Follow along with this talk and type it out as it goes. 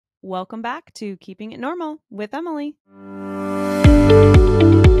Welcome back to Keeping It Normal with Emily.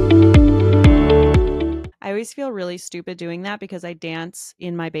 I always feel really stupid doing that because I dance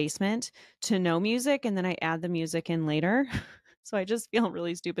in my basement to no music and then I add the music in later. So I just feel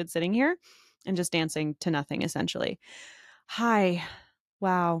really stupid sitting here and just dancing to nothing, essentially. Hi.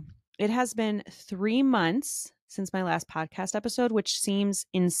 Wow. It has been 3 months since my last podcast episode, which seems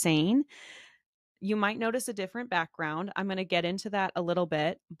insane. You might notice a different background. I'm going to get into that a little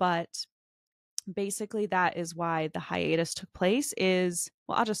bit, but basically that is why the hiatus took place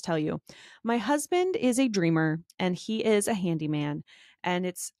I'll just tell you. My husband is a dreamer and he is a handyman, and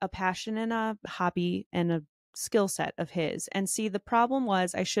it's a passion and a hobby and a skill set of his. And see, the problem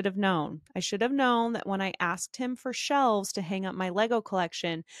was I should have known that when I asked him for shelves to hang up my Lego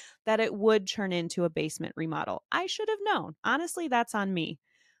collection, that it would turn into a basement remodel. I should have known. Honestly, that's on me.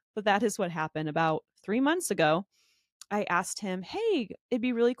 But that is what happened. About 3 months ago, I asked him, hey, it'd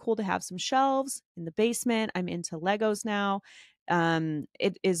be really cool to have some shelves in the basement. I'm into Legos now.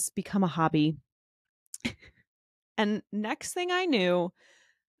 It is become a hobby. And next thing I knew,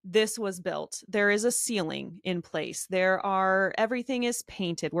 this was built. There is a ceiling in place. Everything is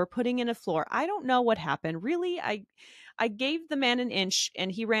painted. We're putting in a floor. I don't know what happened. Really, I gave the man an inch and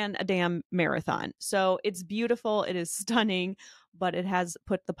he ran a damn marathon. So it's beautiful. It is stunning, but it has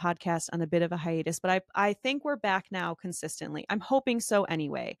put the podcast on a bit of a hiatus. But I think we're back now consistently. I'm hoping so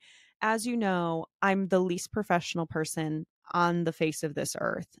anyway. As you know, I'm the least professional person on the face of this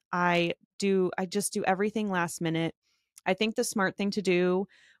earth. I just do everything last minute. I think the smart thing to do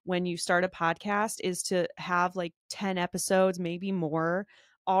when you start a podcast is to have like 10 episodes, maybe more,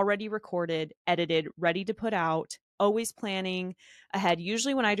 already recorded, edited, ready to put out, always planning ahead.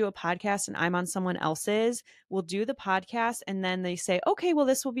 Usually when I do a podcast and I'm on someone else's, we'll do the podcast and then they say, okay, well,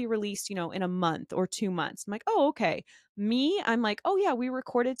 this will be released, in a month or 2 months. I'm like, oh, okay. I'm like, oh yeah, we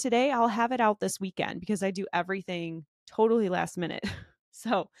recorded today. I'll have it out this weekend because I do everything totally last minute.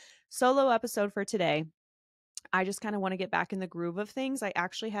 So solo episode for today. I just kind of want to get back in the groove of things. I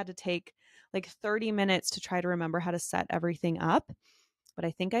actually had to take like 30 minutes to try to remember how to set everything up, but I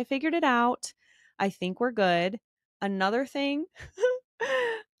think I figured it out. I think we're good. Another thing,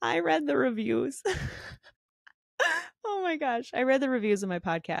 I read the reviews. Oh my gosh. I read the reviews of my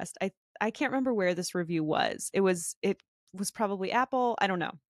podcast. I can't remember where this review was. It was probably Apple. I don't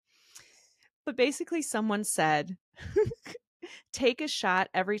know. But basically someone said, take a shot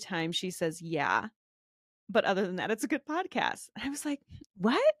every time she says, yeah. But other than that, it's a good podcast. And I was like,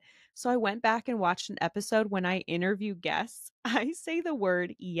 what? So I went back and watched an episode when I interview guests. I say the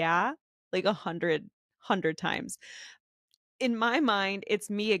word yeah like 100 times. In my mind, it's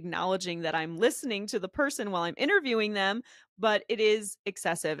me acknowledging that I'm listening to the person while I'm interviewing them, but it is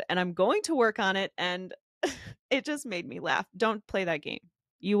excessive and I'm going to work on it. And it just made me laugh. Don't play that game.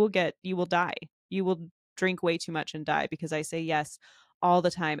 You will die. You will drink way too much and die because I say yes all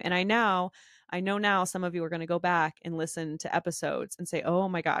the time. And I know now some of you are going to go back and listen to episodes and say, oh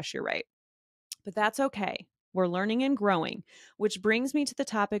my gosh, you're right. But that's okay. We're learning and growing, which brings me to the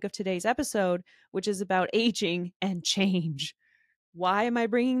topic of today's episode, which is about aging and change. Why am I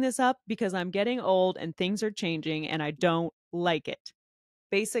bringing this up? Because I'm getting old and things are changing and I don't like it.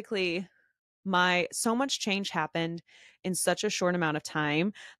 Basically, so much change happened in such a short amount of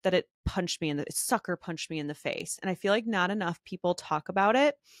time that it sucker punched me in the face. And I feel like not enough people talk about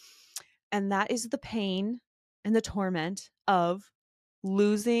it. And that is the pain and the torment of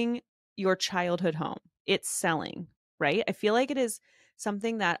losing your childhood home. It's selling, right? I feel like it is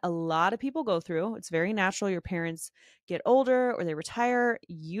something that a lot of people go through. It's very natural. Your parents get older or they retire.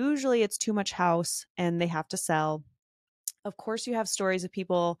 Usually it's too much house and they have to sell. Of course, you have stories of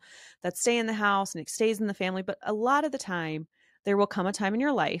people that stay in the house and it stays in the family, but a lot of the time, there will come a time in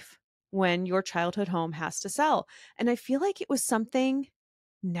your life when your childhood home has to sell. And I feel like it was something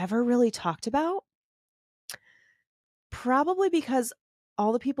never really talked about, probably because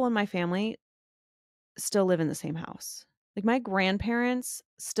all the people in my family still live in the same house. Like my grandparents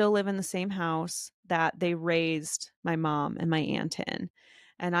still live in the same house that they raised my mom and my aunt in.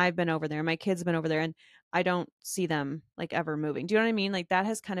 And I've been over there. My kids have been over there and I don't see them like ever moving. Do you know what I mean? Like that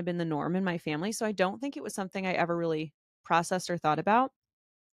has kind of been the norm in my family. So I don't think it was something I ever really processed or thought about.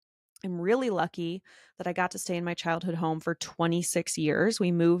 I'm really lucky that I got to stay in my childhood home for 26 years.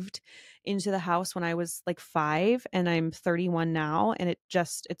 We moved into the house when I was like 5 and I'm 31 now and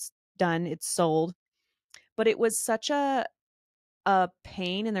it's done. It's sold. But it was such a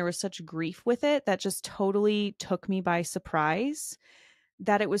pain and there was such grief with it that just totally took me by surprise,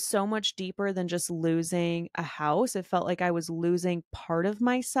 that it was so much deeper than just losing a house. It felt like I was losing part of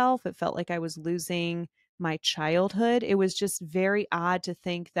myself. It felt like I was losing my childhood. It was just very odd to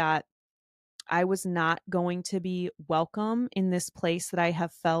think that I was not going to be welcome in this place that I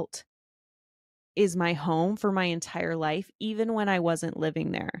have felt is my home for my entire life, even when I wasn't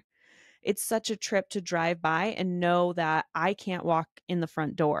living there. It's such a trip to drive by and know that I can't walk in the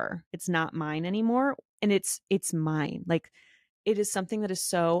front door. It's not mine anymore, and it's mine. Like, it is something that is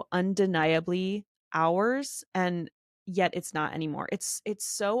so undeniably ours, and yet it's not anymore. It's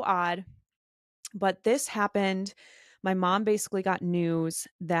so odd. But this happened. My mom basically got news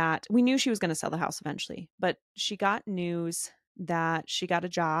that we knew she was going to sell the house eventually, but she got news that she got a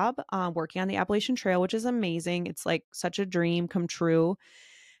job working on the Appalachian Trail, which is amazing. It's like such a dream come true.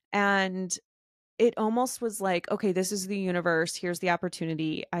 And it almost was like, okay, this is the universe. Here's the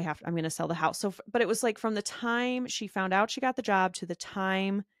opportunity. I'm going to sell the house. So, but it was like from the time she found out she got the job to the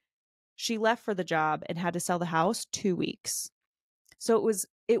time she left for the job and had to sell the house, 2 weeks. So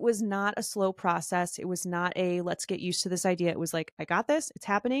it was not a slow process. It was not a let's get used to this idea. It was like, I got this. It's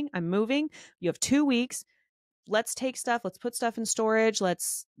happening. I'm moving. You have 2 weeks. Let's take stuff. Let's put stuff in storage.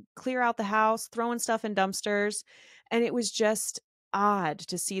 Let's clear out the house, throwing stuff in dumpsters. And it was just odd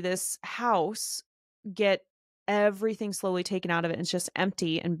to see this house get everything slowly taken out of it. And it's just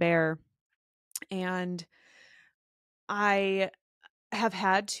empty and bare. And I have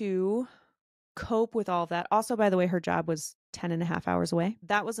had to cope with all of that. Also, by the way, her job was 10 and a half hours away.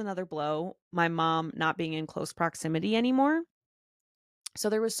 That was another blow. My mom not being in close proximity anymore. So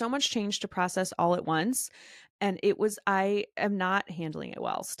there was so much change to process all at once. And I am not handling it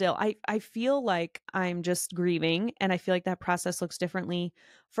well still. I feel like I'm just grieving, and I feel like that process looks differently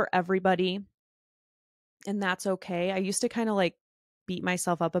for everybody. And that's okay. I used to kind of like beat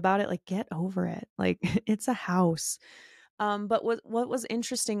myself up about it, like, get over it. Like, it's a house. But what was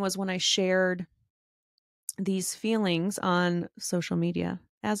interesting was when I shared these feelings on social media,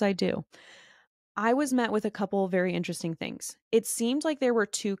 as I do, I was met with a couple of very interesting things. It seemed like there were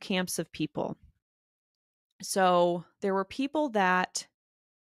two camps of people. So there were people that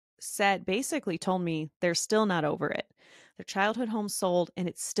basically told me they're still not over it. Their childhood home sold, and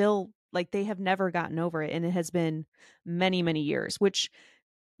it's still like they have never gotten over it. And it has been many, many years, which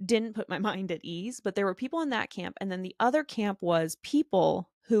didn't put my mind at ease. But there were people in that camp. And then the other camp was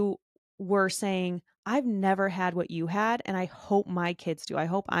people who were saying, I've never had what you had, and I hope my kids do. I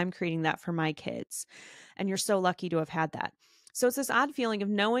hope I'm creating that for my kids. And you're so lucky to have had that. So it's this odd feeling of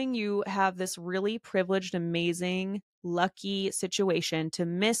knowing you have this really privileged, amazing, lucky situation to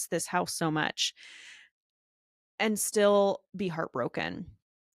miss this house so much and still be heartbroken.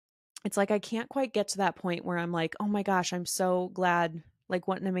 It's like I can't quite get to that point where I'm like, oh my gosh, I'm so glad. Like,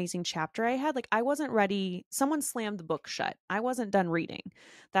 what an amazing chapter I had. Like, I wasn't ready. Someone slammed the book shut. I wasn't done reading.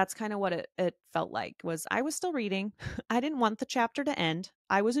 That's kind of what it felt like. Was I was still reading. I didn't want the chapter to end.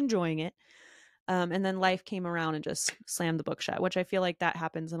 I was enjoying it. And then life came around and just slammed the book shut, which I feel like that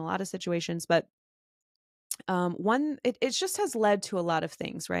happens in a lot of situations. But it just has led to a lot of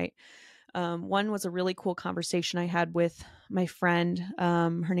things, right? One was a really cool conversation I had with my friend.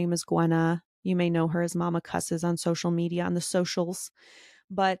 Her name is Gwenna. You may know her as Mama Cusses on social media, on the socials.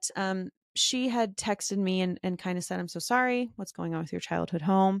 But she had texted me and kind of said, I'm so sorry. What's going on with your childhood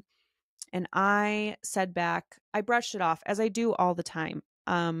home? And I said back, I brushed it off, as I do all the time,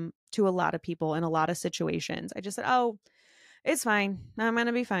 to a lot of people in a lot of situations. I just said, oh, it's fine. I'm going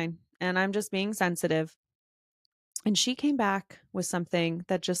to be fine. And I'm just being sensitive. And she came back with something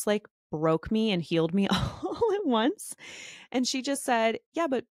that just like broke me and healed me all at once. And she just said, yeah,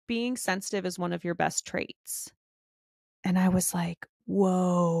 but being sensitive is one of your best traits. And I was like,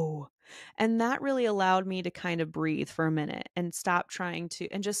 whoa. And that really allowed me to kind of breathe for a minute and stop trying to,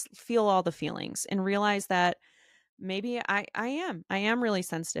 and just feel all the feelings and realize that maybe I am really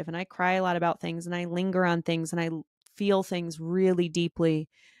sensitive, and I cry a lot about things, and I linger on things, and I feel things really deeply.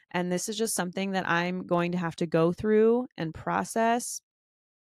 And this is just something that I'm going to have to go through and process.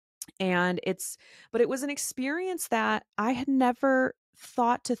 But it was an experience that I had never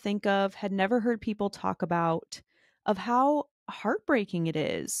thought to think of, had never heard people talk about, of how heartbreaking it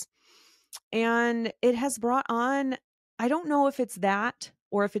is. And it has brought on, I don't know if it's that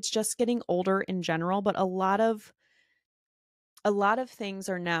or if it's just getting older in general, but a lot of things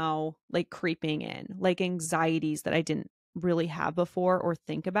are now like creeping in, like anxieties that I didn't really have before or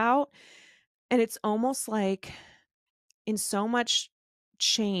think about. And it's almost like in so much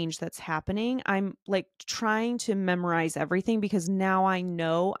change that's happening, I'm like trying to memorize everything because now I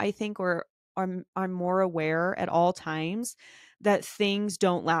know, I think, or I'm more aware at all times that things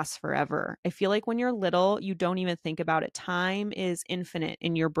don't last forever. I feel like when you're little, you don't even think about it. Time is infinite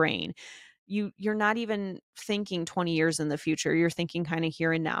in your brain. You're not even thinking 20 years in the future. You're thinking kind of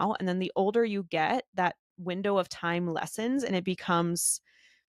here and now. And then the older you get, that window of time lessens and it becomes,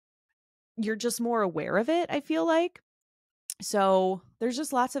 you're just more aware of it, I feel like. So there's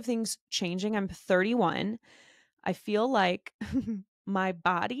just lots of things changing. I'm 31. I feel like my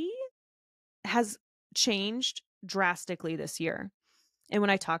body has changed drastically this year. And when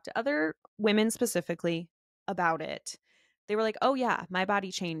I talked to other women specifically about it, they were like, "Oh yeah, my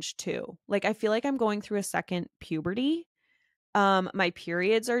body changed too." Like I feel like I'm going through a second puberty. My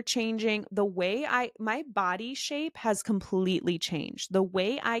periods are changing. The way my body shape has completely changed. The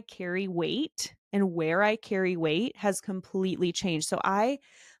way I carry weight and where I carry weight has completely changed. So I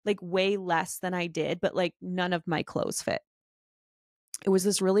like weigh less than I did, but like none of my clothes fit. It was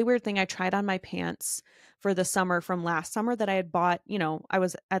this really weird thing. I tried on my pants for the summer from last summer that I had bought, I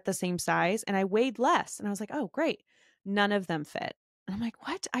was at the same size and I weighed less. And I was like, oh, great. None of them fit. And I'm like,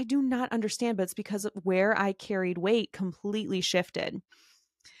 what? I do not understand. But it's because of where I carried weight completely shifted.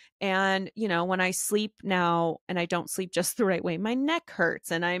 And, when I sleep now and I don't sleep just the right way, my neck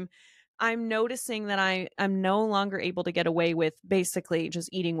hurts. And I'm noticing that I'm no longer able to get away with basically just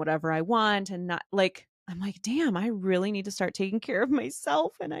eating whatever I want and not like, I'm like, damn, I really need to start taking care of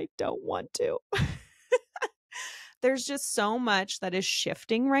myself and I don't want to. There's just so much that is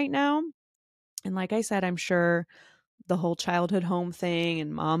shifting right now. And like I said, I'm sure the whole childhood home thing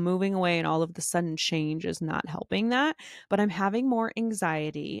and mom moving away and all of the sudden change is not helping that. But I'm having more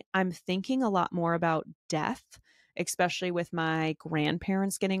anxiety. I'm thinking a lot more about death, especially with my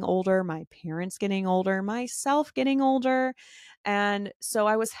grandparents getting older, my parents getting older, myself getting older. And so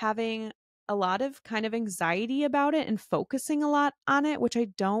I was having a lot of kind of anxiety about it and focusing a lot on it, which I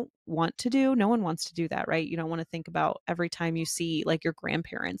don't want to do. No one wants to do that, right? You don't want to think about every time you see like your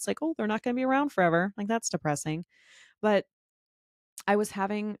grandparents, like, oh, they're not going to be around forever. Like that's depressing. But I was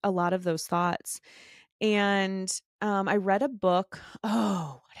having a lot of those thoughts. And I read a book.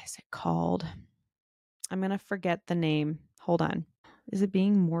 Oh, what is it called? I'm going to forget the name. Hold on. Is it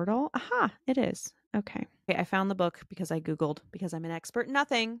Being Mortal? Aha, it is. Okay. I found the book because I Googled, because I'm an expert in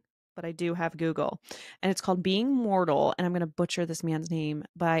nothing, but I do have Google. And it's called Being Mortal. And I'm going to butcher this man's name,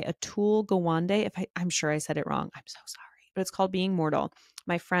 by Atul Gawande. I'm sure I said it wrong. I'm so sorry. But it's called Being Mortal.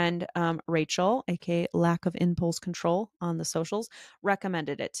 My friend Rachel, aka Lack of Impulse Control on the socials,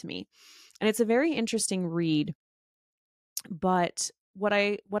 recommended it to me. And it's a very interesting read. But what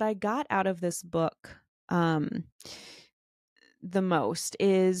I got out of this book the most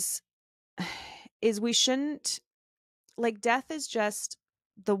is we shouldn't, like, death is just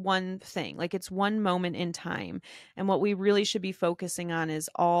the one thing, like it's one moment in time, and what we really should be focusing on is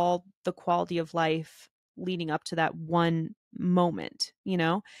all the quality of life leading up to that one moment,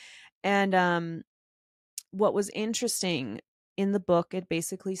 and what was interesting in the book, it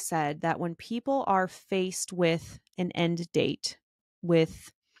basically said that when people are faced with an end date,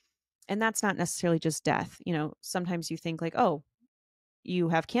 with, and that's not necessarily just death, sometimes you think like, oh, you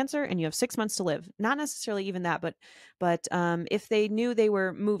have cancer and you have 6 months to live. Not necessarily even that, but if they knew they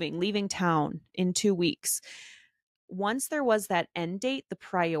were leaving town in 2 weeks, once there was that end date, the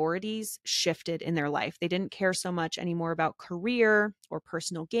priorities shifted in their life. They didn't care so much anymore about career or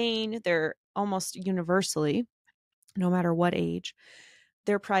personal gain. They're almost universally, no matter what age,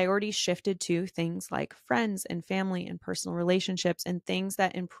 their priorities shifted to things like friends and family and personal relationships and things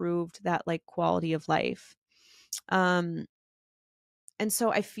that improved that like quality of life. And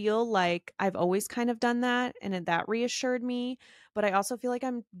so I feel like I've always kind of done that, and that reassured me. But I also feel like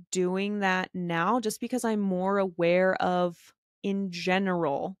I'm doing that now just because I'm more aware of, in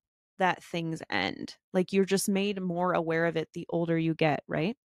general, that things end. Like you're just made more aware of it the older you get,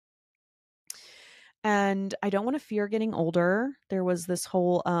 right? And I don't want to fear getting older. There was this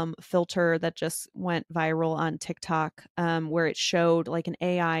whole filter that just went viral on TikTok, where it showed like an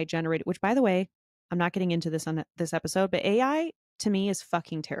AI generated, which, by the way, I'm not getting into this on this episode, but AI to me is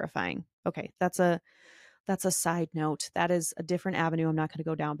fucking terrifying. Okay, that's a side note. That is a different avenue I'm not going to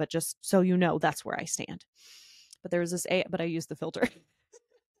go down, but just so you know, that's where I stand. But there was this AI, but I used the filter.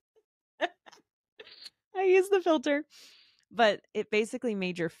 I used the filter, but it basically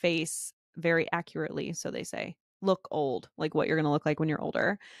made your face very accurately, so they say, look old, like what you're going to look like when you're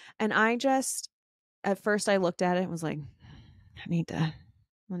older. And I just, at first I looked at it and was like, I need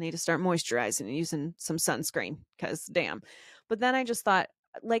to start moisturizing and using some sunscreen, because damn. But then I just thought,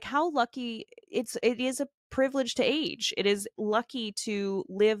 like, how lucky it is a privilege to age. It is lucky to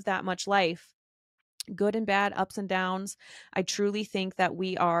live that much life, good and bad, ups and downs. I truly think that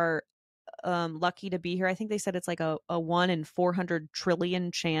we are lucky to be here. I think they said it's like a 1 in 400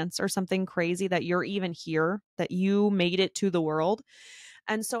 trillion chance or something crazy that you're even here, that you made it to the world.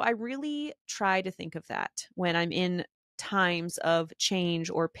 And so I really try to think of that when I'm in times of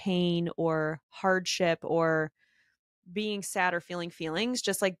change or pain or hardship or being sad or feeling feelings,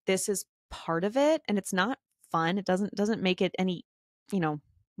 just like this is part of it and it's not fun. It doesn't make it any, you know,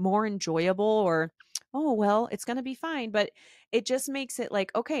 more enjoyable or oh well, it's going to be fine, but it just makes it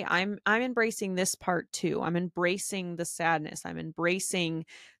like okay, I'm embracing this part too. I'm embracing the sadness. I'm embracing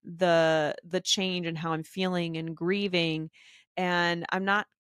the change and how I'm feeling and grieving, and I'm not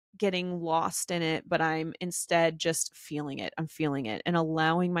getting lost in it, but I'm instead just feeling it. I'm feeling it and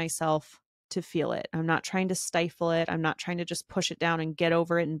allowing myself to feel it. I'm not trying to stifle it. I'm not trying to just push it down and get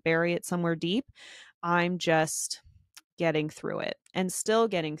over it and bury it somewhere deep. I'm just getting through it and still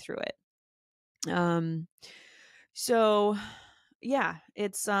getting through it. So yeah,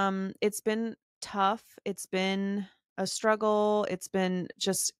 it's been tough. It's been a struggle. It's been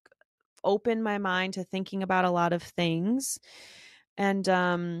just opened my mind to thinking about a lot of things. And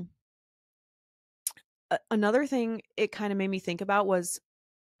another thing it kind of made me think about was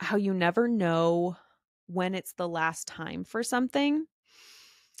how you never know when it's the last time for something.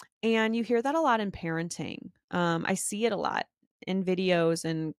 And you hear that a lot in parenting. I see it a lot in videos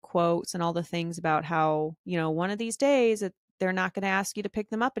and quotes and all the things about how, you know, one of these days they're not going to ask you to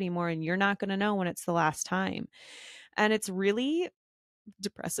pick them up anymore and you're not going to know when it's the last time. And it's really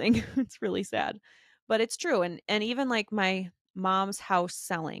depressing. It's really sad, but it's true. And even like my mom's house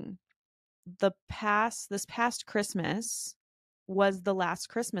selling, this past Christmas was the last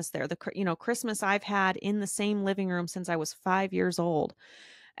Christmas there. You know, Christmas I've had in the same living room since I was 5 years old.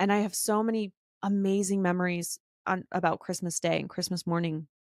 And I have so many amazing memories about Christmas Day and Christmas morning.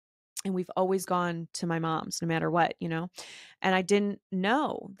 And we've always gone to my mom's no matter what, you know. And I didn't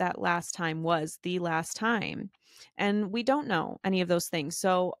know that last time was the last time. And we don't know any of those things.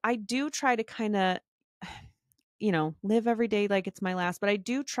 So I do try to kind of, you know, live every day like it's my last, but I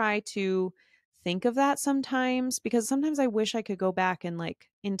do try to think of that sometimes because sometimes I wish I could go back and like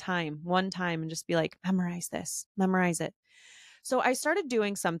in time, one time and just be like, memorize this, memorize it. So I started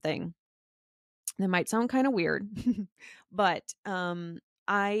doing something that might sound kind of weird, but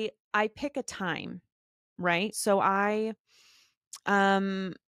I pick a time, right? So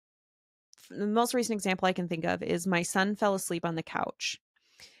um the most recent example I can think of is my son fell asleep on the couch.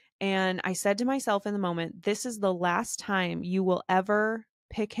 And I said to myself in the moment, this is the last time you will ever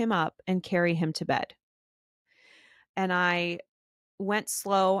pick him up and carry him to bed. And I went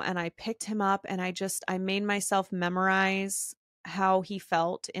slow and I picked him up and I made myself memorize how he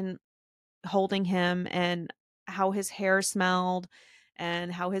felt in holding him and how his hair smelled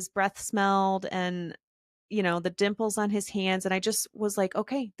and how his breath smelled and you know the dimples on his hands, and I just was like,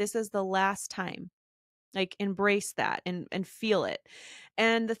 okay, this is the last time. Like embrace that and feel it.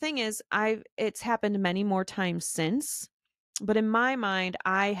 And the thing is, it's happened many more times since, but in my mind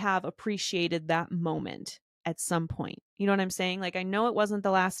I have appreciated that moment at some point. You know what I'm saying? Like I know it wasn't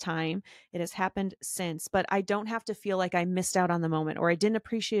the last time. It has happened since, but I don't have to feel like I missed out on the moment or I didn't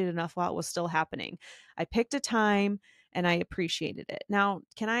appreciate it enough while it was still happening. I picked a time and I appreciated it. Now,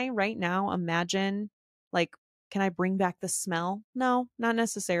 can I right now imagine, like, can I bring back the smell? No, not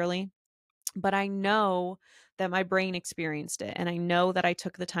necessarily, but I know that my brain experienced it and I know that I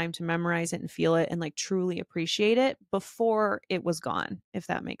took the time to memorize it and feel it and like truly appreciate it before it was gone, if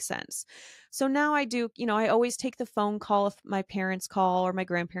that makes sense. So now I do, you know, I always take the phone call if my parents call or my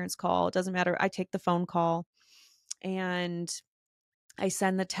grandparents call. It doesn't matter. I take the phone call and I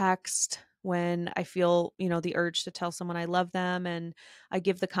send the text when I feel, you know, the urge to tell someone I love them, and I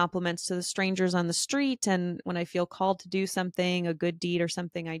give the compliments to the strangers on the street, and when I feel called to do something, a good deed or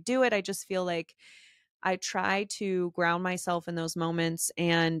something, I do it. I just feel like I try to ground myself in those moments,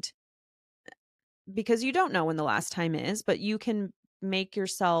 and because you don't know when the last time is, but you can make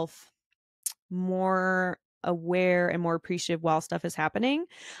yourself more aware and more appreciative while stuff is happening.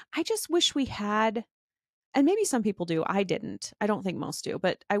 I just wish we had, and maybe some people do. I didn't. I don't think most do,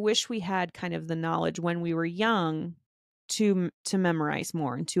 but I wish we had kind of the knowledge when we were young to memorize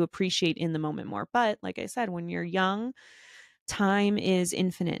more and to appreciate in the moment more. But like I said, when you're young, time is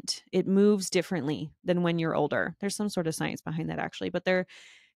infinite. It moves differently than when you're older. There's some sort of science behind that actually, but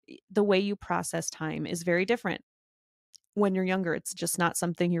the way you process time is very different. When you're younger, it's just not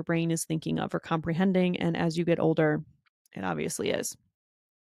something your brain is thinking of or comprehending, and as you get older, it obviously is.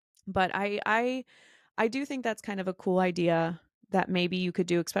 But I do think that's kind of a cool idea that maybe you could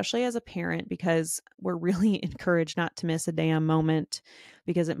do, especially as a parent, because we're really encouraged not to miss a damn moment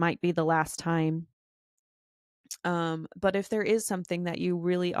because it might be the last time. But if there is something that you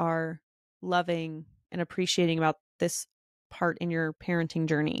really are loving and appreciating about this part in your parenting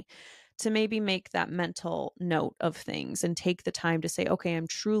journey, to maybe make that mental note of things and take the time to say, okay, I'm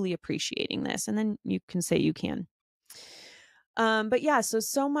truly appreciating this. And then you can say you can. But yeah,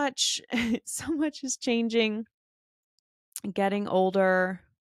 so much, so much is changing, getting older.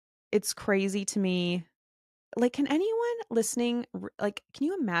 It's crazy to me. Like, can anyone listening, like, can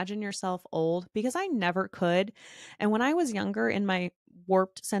you imagine yourself old? Because I never could. And when I was younger, in my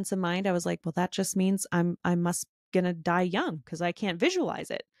warped sense of mind, I was like, well, that just means I must gonna die young because I can't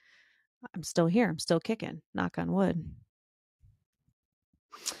visualize it. I'm still here. I'm still kicking. Knock on wood.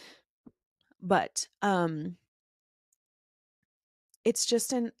 But it's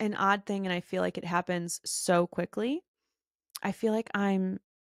just an odd thing, and I feel like it happens so quickly. I feel like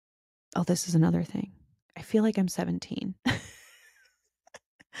oh, this is another thing. I feel like I'm 17.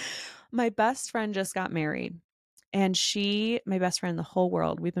 My best friend just got married, and my best friend in the whole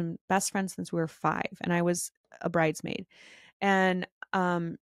world, we've been best friends since we were 5, and I was a bridesmaid. And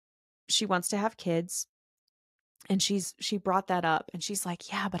she wants to have kids, and she brought that up, and she's like,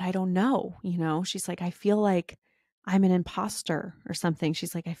 yeah, but I don't know, she's like, I feel like I'm an imposter or something.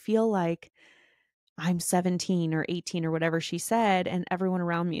 She's like, I feel like I'm 17 or 18 or whatever she said, and everyone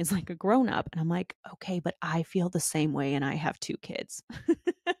around me is like a grown up. And I'm like, okay, but I feel the same way, and I have 2 kids.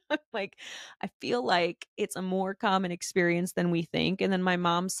 Like, I feel like it's a more common experience than we think. And then my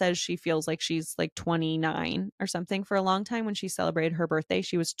mom says she feels like she's like 29 or something. For a long time, when she celebrated her birthday,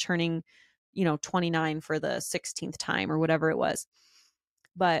 she was turning, 29 for the 16th time or whatever it was.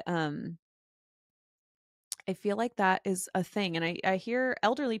 But I feel like that is a thing. And I hear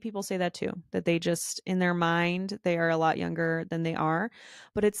elderly people say that too, that they just, in their mind, they are a lot younger than they are.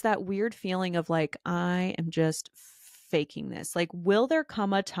 But it's that weird feeling of like, I am just faking this. Like, will there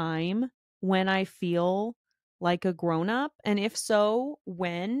come a time when I feel like a grown up? And if so,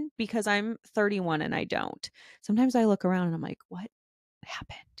 when? Because I'm 31 and I don't. Sometimes I look around and I'm like, what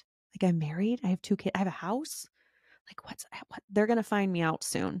happened? Like, I'm married, I have 2 kids, I have a house. Like, what? They're going to find me out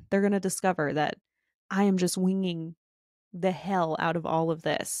soon. They're going to discover that I am just winging the hell out of all of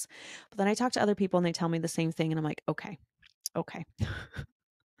this. But then I talk to other people and they tell me the same thing. And I'm like, okay,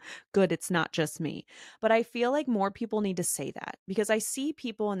 good. It's not just me. But I feel like more people need to say that, because I see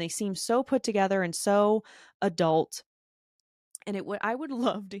people and they seem so put together and so adult. And I would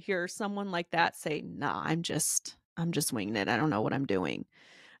love to hear someone like that say, nah, I'm just winging it. I don't know what I'm doing.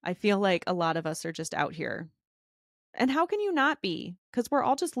 I feel like a lot of us are just out here. And how can you not be? Because we're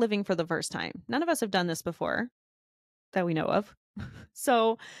all just living for the first time. None of us have done this before that we know of.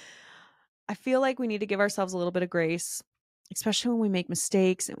 So I feel like we need to give ourselves a little bit of grace, especially when we make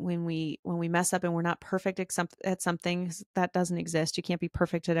mistakes and when we mess up and we're not perfect at something. That doesn't exist. You can't be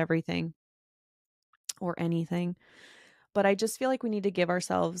perfect at everything or anything. But I just feel like we need to give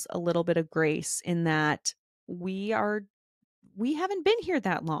ourselves a little bit of grace in that we haven't been here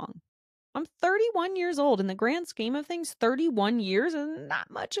that long. I'm 31 years old. In the grand scheme of things, 31 years is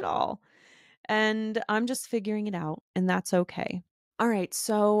not much at all. And I'm just figuring it out, and that's okay. All right,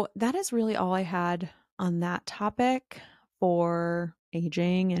 so that is really all I had on that topic for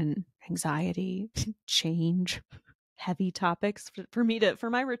aging and anxiety, change, heavy topics for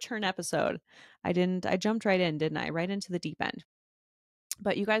my return episode. I jumped right in, didn't I? Right into the deep end.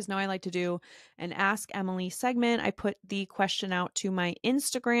 But you guys know I like to do an Ask Emily segment. I put the question out to my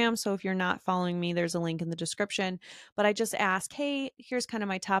Instagram. So if you're not following me, there's a link in the description. But I just ask, hey, here's kind of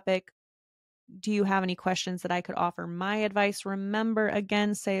my topic. Do you have any questions that I could offer my advice? Remember,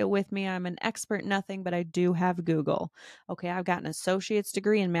 again, say it with me. I'm an expert nothing, but I do have Google. Okay, I've got an associate's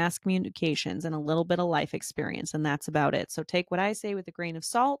degree in mass communications and a little bit of life experience, and that's about it. So take what I say with a grain of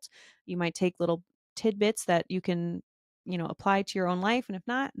salt. You might take little tidbits that you can, apply to your own life. And if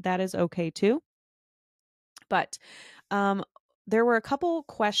not, that is okay too. But there were a couple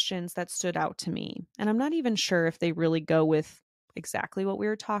questions that stood out to me, and I'm not even sure if they really go with exactly what we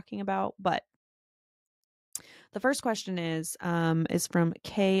were talking about, but the first question is from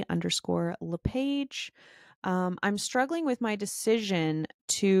K_LePage. I'm struggling with my decision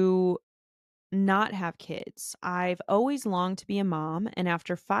to not have kids. I've always longed to be a mom, and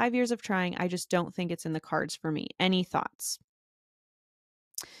after 5 years of trying, I just don't think it's in the cards for me. Any thoughts?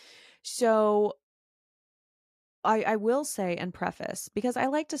 So I will say and preface, because I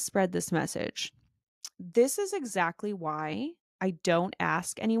like to spread this message. This is exactly why I don't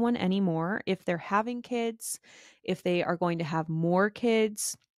ask anyone anymore if they're having kids, if they are going to have more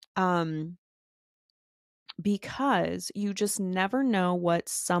kids, because you just never know what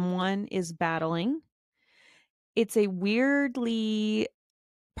someone is battling. It's a weirdly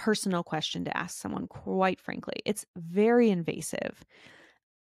personal question to ask someone, quite frankly. It's very invasive.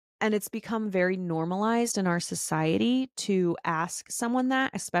 And it's become very normalized in our society to ask someone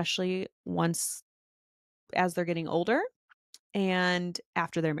that, especially once as they're getting older. and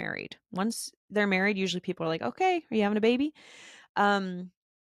after they're married. Once they're married, usually people are like, okay, are you having a baby? Um,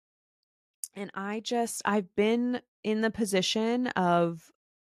 and I've been in the position of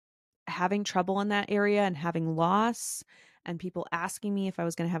having trouble in that area and having loss and people asking me if I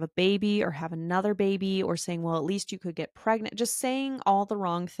was going to have a baby or have another baby or saying, well, at least you could get pregnant, just saying all the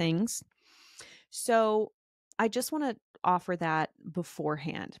wrong things. So I just want to offer that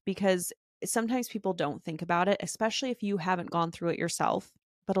beforehand because sometimes people don't think about it, especially if you haven't gone through it yourself,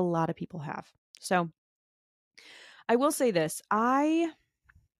 but a lot of people have. So I will say this, I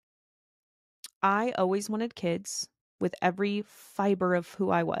always wanted kids with every fiber of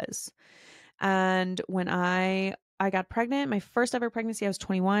who I was. And when I got pregnant, my first ever pregnancy, I was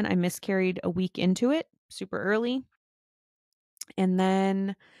 21. I miscarried a week into it, super early. And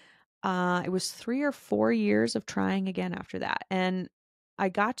then it was 3 or 4 years of trying again after that. And I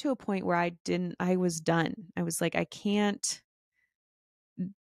got to a point where I was done. I was like, I can't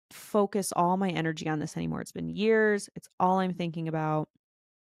focus all my energy on this anymore. It's been years. It's all I'm thinking about.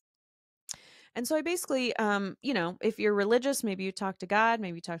 And so I basically, if you're religious, maybe you talk to God,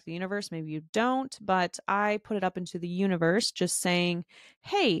 maybe you talk to the universe, maybe you don't. But I put it up into the universe just saying,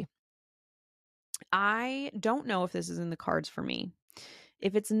 hey, I don't know if this is in the cards for me.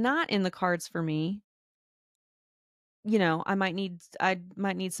 If it's not in the cards for me, I might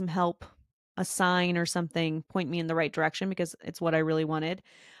need some help, a sign or something, point me in the right direction because it's what I really wanted.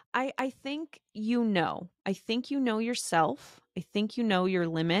 I think I think you know yourself. I think you know your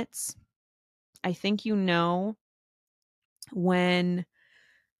limits. I think you know when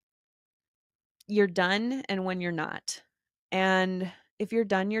you're done and when you're not. And if you're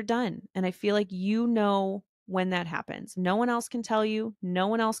done, you're done. And I feel like you know when that happens. No one else can tell you, no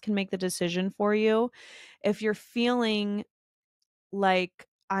one else can make the decision for you. If you're feeling like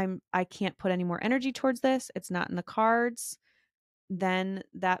I can't put any more energy towards this, it's not in the cards, then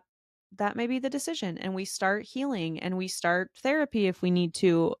that may be the decision, and we start healing and we start therapy if we need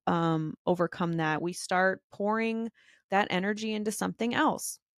to overcome that. We start pouring that energy into something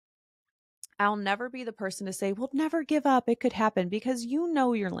else. I'll never be the person to say, well, never give up, it could happen, because you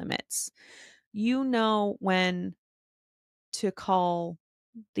know your limits. You know when to call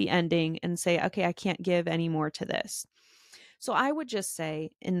the ending and say, okay, I can't give any more to this. So I would just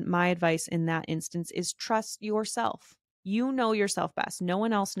say, in my advice in that instance is trust yourself. You know yourself best. No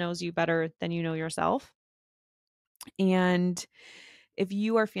one else knows you better than you know yourself. And if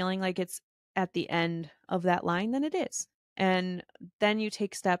you are feeling like it's at the end of that line, then it is. And then you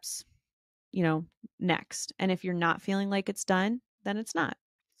take steps, next. And if you're not feeling like it's done, then it's not.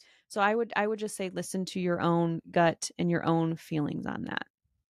 So I would just say listen to your own gut and your own feelings on that.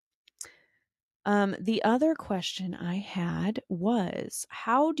 The other question I had was,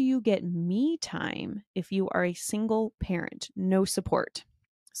 how do you get me time if you are a single parent, no support?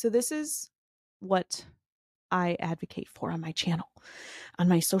 So this is what I advocate for on my channel, on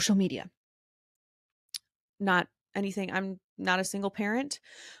my social media. Not anything, I'm not a single parent,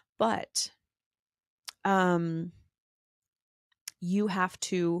 but you have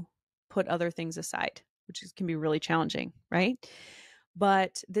to put other things aside, which can be really challenging, right?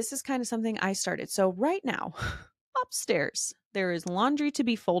 But this is kind of something I started. So right now, upstairs, there is laundry to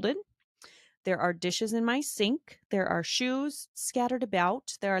be folded. There are dishes in my sink. There are shoes scattered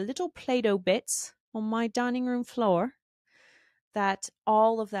about. There are little Play-Doh bits on my dining room floor.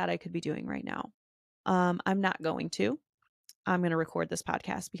 All of that I could be doing right now. I'm not going to. I'm going to record this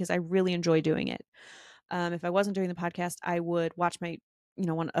podcast because I really enjoy doing it. If I wasn't doing the podcast, I would watch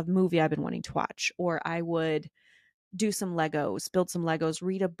a movie I've been wanting to watch, or I would do some Legos, build some Legos,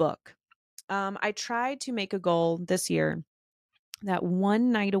 read a book. I tried to make a goal this year that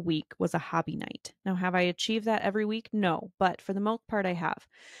one night a week was a hobby night. Now, have I achieved that every week? No, but for the most part, I have.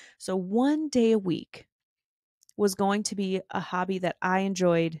 So one day a week was going to be a hobby that I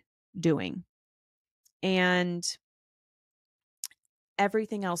enjoyed doing. And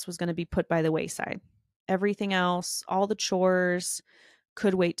everything else was going to be put by the wayside. Everything else, all the chores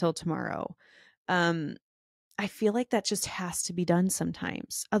could wait till tomorrow. I feel like that just has to be done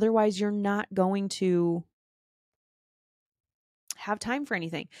sometimes. Otherwise, you're not going to have time for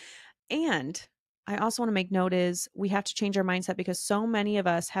anything. And I also want to make note is we have to change our mindset, because so many of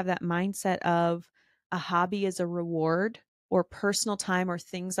us have that mindset of a hobby is a reward, or personal time or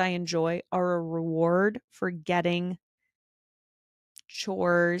things I enjoy are a reward for getting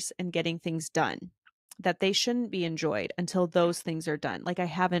chores and getting things done, that they shouldn't be enjoyed until those things are done. Like I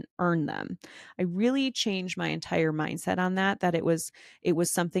haven't earned them. I really changed my entire mindset on that it was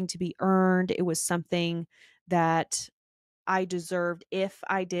something to be earned. It was something that I deserved if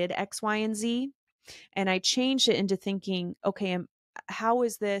I did X, Y, and Z. And I changed it into thinking, okay, how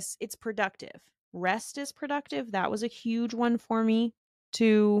is this? It's productive. Rest is productive. That was a huge one for me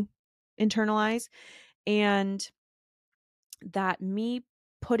to internalize. And that me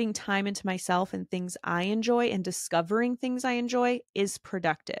putting time into myself and things I enjoy and discovering things I enjoy is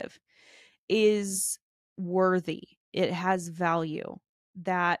productive, is worthy. It has value.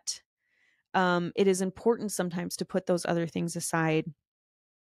 That it is important sometimes to put those other things aside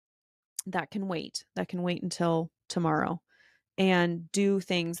that can wait until tomorrow, and do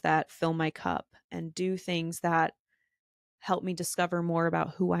things that fill my cup and do things that help me discover more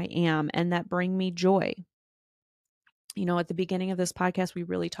about who I am and that bring me joy. You know, at the beginning of this podcast, we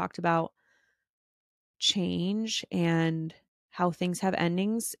really talked about change and how things have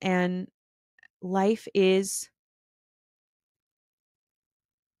endings, and life is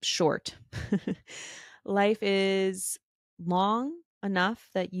short. Life is long enough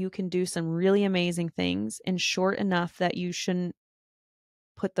that you can do some really amazing things, and short enough that you shouldn't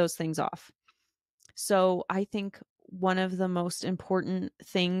put those things off. So I think one of the most important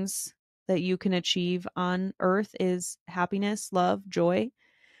things that you can achieve on earth is happiness, love, joy.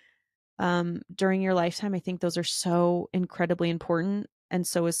 During your lifetime, I think those are so incredibly important. And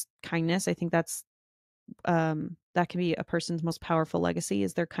so is kindness. I think that can be a person's most powerful legacy,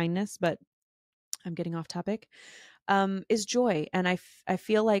 is their kindness, but I'm getting off topic. Is joy. And I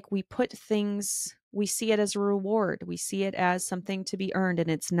feel like we see it as a reward. We see it as something to be earned,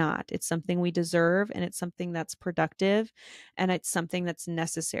 and it's not. It's something we deserve, and it's something that's productive, and it's something that's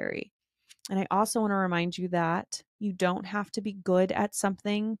necessary. And I also want to remind you that you don't have to be good at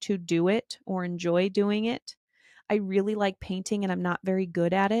something to do it or enjoy doing it. I really like painting, and I'm not very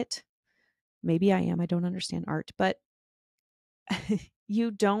good at it. Maybe I am. I don't understand art, but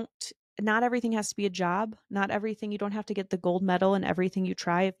you don't, not everything has to be a job. Not everything, you don't have to get the gold medal in everything you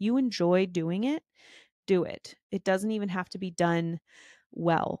try. If you enjoy doing it, do it. It doesn't even have to be done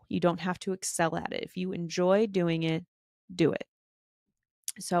well. You don't have to excel at it. If you enjoy doing it, do it.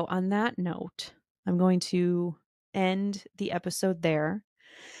 So, on that note, I'm going to end the episode there.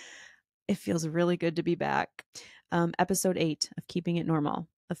 It feels really good to be back. Episode 8 of Keeping It Normal,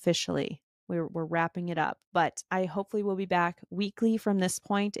 officially. We're wrapping it up, but I hopefully will be back weekly from this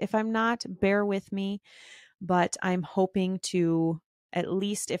point. If I'm not, bear with me, but I'm hoping to, at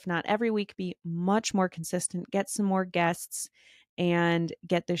least if not every week, be much more consistent, get some more guests, and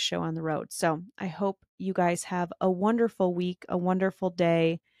get this show on the road. So I hope you guys have a wonderful week, a wonderful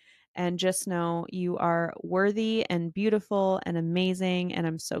day, and just know you are worthy and beautiful and amazing, and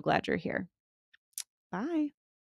I'm so glad you're here. Bye.